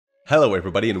Hello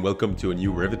everybody and welcome to a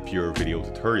new Revit Pure video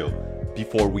tutorial.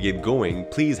 Before we get going,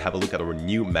 please have a look at our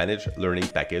new Managed Learning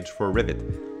package for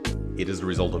Revit. It is the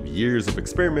result of years of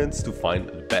experiments to find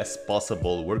the best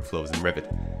possible workflows in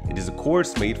Revit. It is a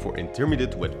course made for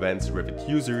intermediate to advanced Revit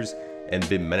users and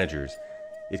BIM managers.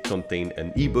 It contains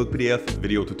an ebook PDF,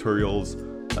 video tutorials,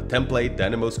 a template,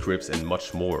 Dynamo scripts and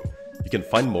much more. You can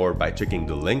find more by checking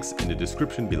the links in the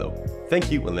description below.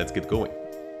 Thank you and let's get going.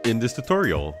 In this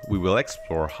tutorial, we will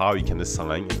explore how you can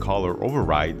assign a color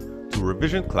override to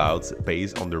revision clouds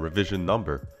based on the revision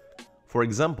number. For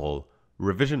example,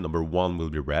 revision number 1 will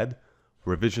be red,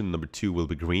 revision number 2 will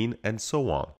be green, and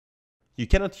so on. You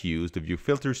cannot use the View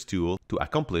Filters tool to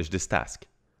accomplish this task.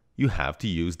 You have to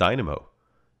use Dynamo.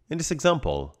 In this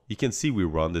example, you can see we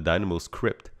run the Dynamo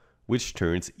script, which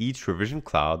turns each revision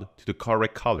cloud to the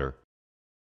correct color.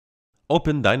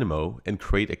 Open Dynamo and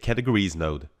create a Categories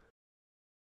node.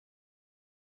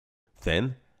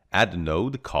 Then, add a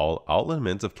node called All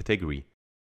Elements of Category.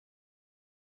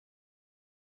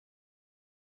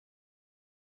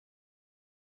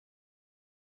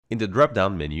 In the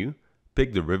drop-down menu,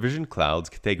 pick the Revision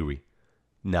Clouds category.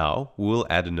 Now, we will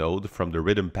add a node from the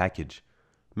Rhythm package.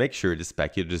 Make sure this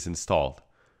package is installed.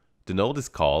 The node is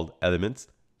called Elements,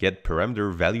 Get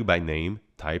Parameter Value by Name,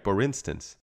 Type or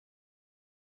Instance.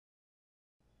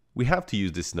 We have to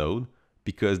use this node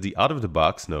because the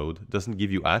out-of-the-box node doesn't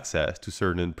give you access to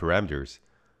certain parameters.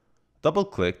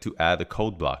 Double-click to add a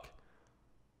code block.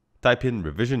 Type in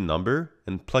revision number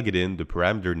and plug it in the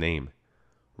parameter name.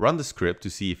 Run the script to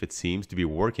see if it seems to be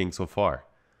working so far.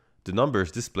 The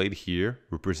numbers displayed here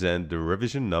represent the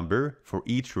revision number for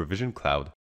each revision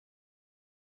cloud.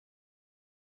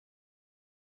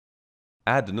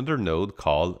 Add another node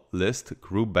called List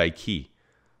Group by Key.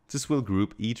 This will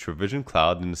group each revision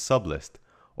cloud in a sublist,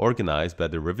 organized by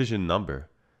the revision number.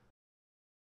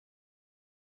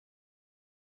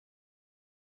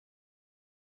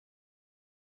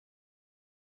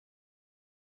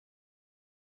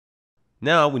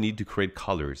 Now we need to create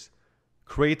colors.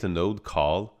 Create a node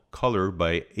called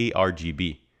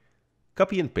Color.ByARGB.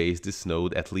 Copy and paste this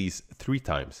node at least 3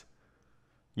 times.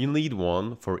 You'll need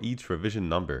one for each revision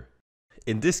number.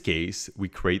 In this case, we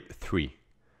create 3.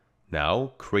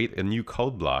 Now create a new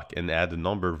code block and add the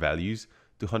number values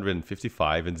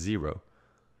 255 and 0.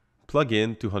 Plug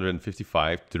in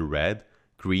 255 to the red,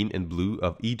 green, and blue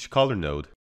of each color node.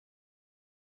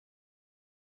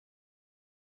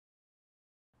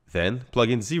 Then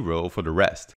plug in 0 for the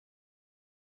rest.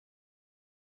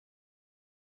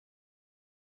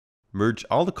 Merge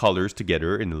all the colors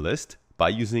together in a list by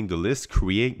using the List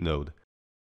Create node.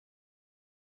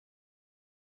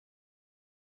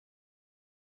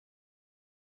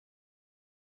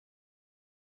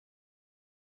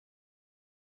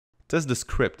 Test the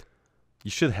script. You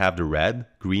should have the red,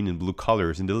 green, and blue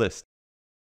colors in the list.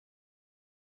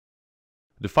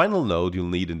 The final node you'll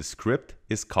need in the script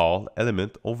is called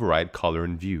Element Override Color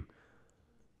in View.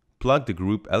 Plug the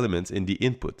group elements in the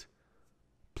input.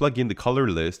 Plug in the color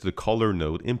list to the color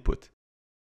node input.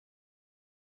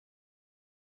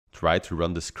 Try to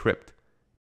run the script.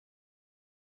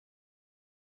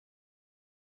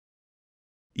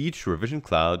 Each revision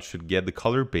cloud should get the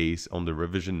color based on the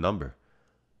revision number.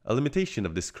 A limitation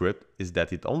of this script is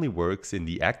that it only works in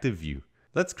the active view.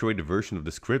 Let's create a version of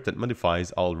the script that modifies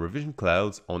all revision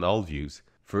clouds on all views.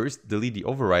 First, delete the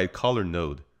override color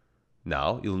node.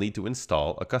 Now, you'll need to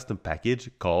install a custom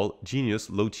package called Genius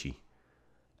Loci.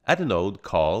 Add a node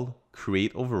called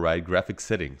Create Override Graphic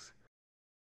Settings.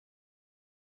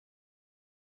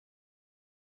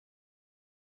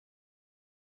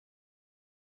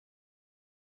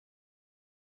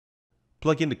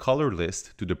 Plug in the color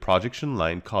list to the projection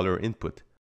line color input.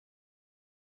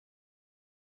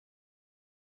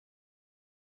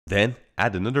 Then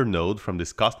add another node from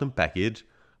this custom package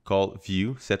called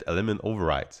View Set Element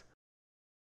Overrides.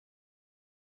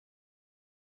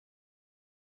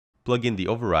 Plug in the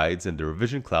overrides and the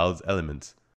revision clouds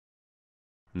elements.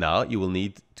 Now you will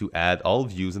need to add all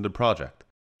views in the project.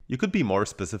 You could be more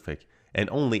specific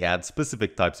and only add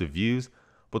specific types of views,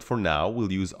 but for now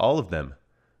we'll use all of them.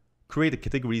 Create a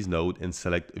Categories node and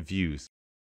select Views.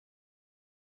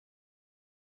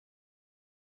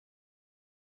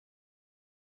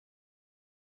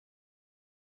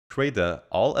 Create the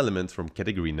All Elements from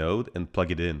Category node and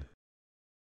plug it in.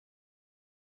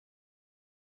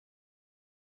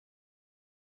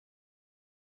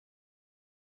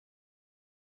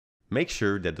 Make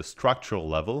sure that the structural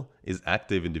level is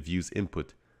active in the view's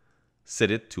input. Set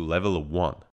it to level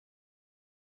 1.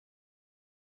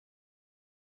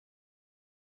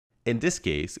 In this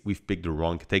case, we've picked the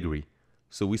wrong category,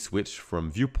 so we switch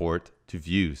from Viewport to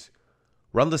Views.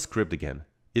 Run the script again.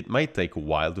 It might take a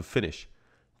while to finish.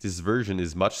 This version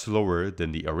is much slower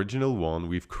than the original one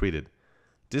we've created.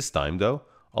 This time though,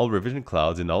 all revision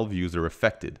clouds in all views are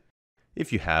affected.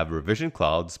 If you have revision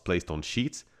clouds placed on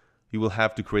sheets, you will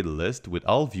have to create a list with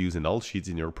all views and all sheets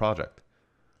in your project.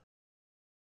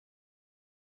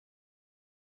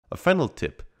 A final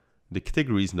tip, the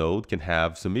categories node can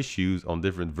have some issues on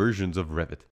different versions of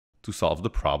Revit. To solve the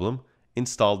problem,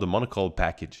 install the Monocle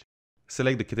package.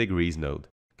 Select the categories node.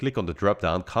 Click on the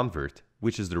drop-down Convert,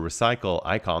 which is the recycle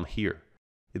icon here.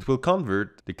 It will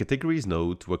convert the categories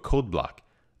node to a code block,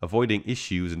 avoiding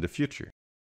issues in the future.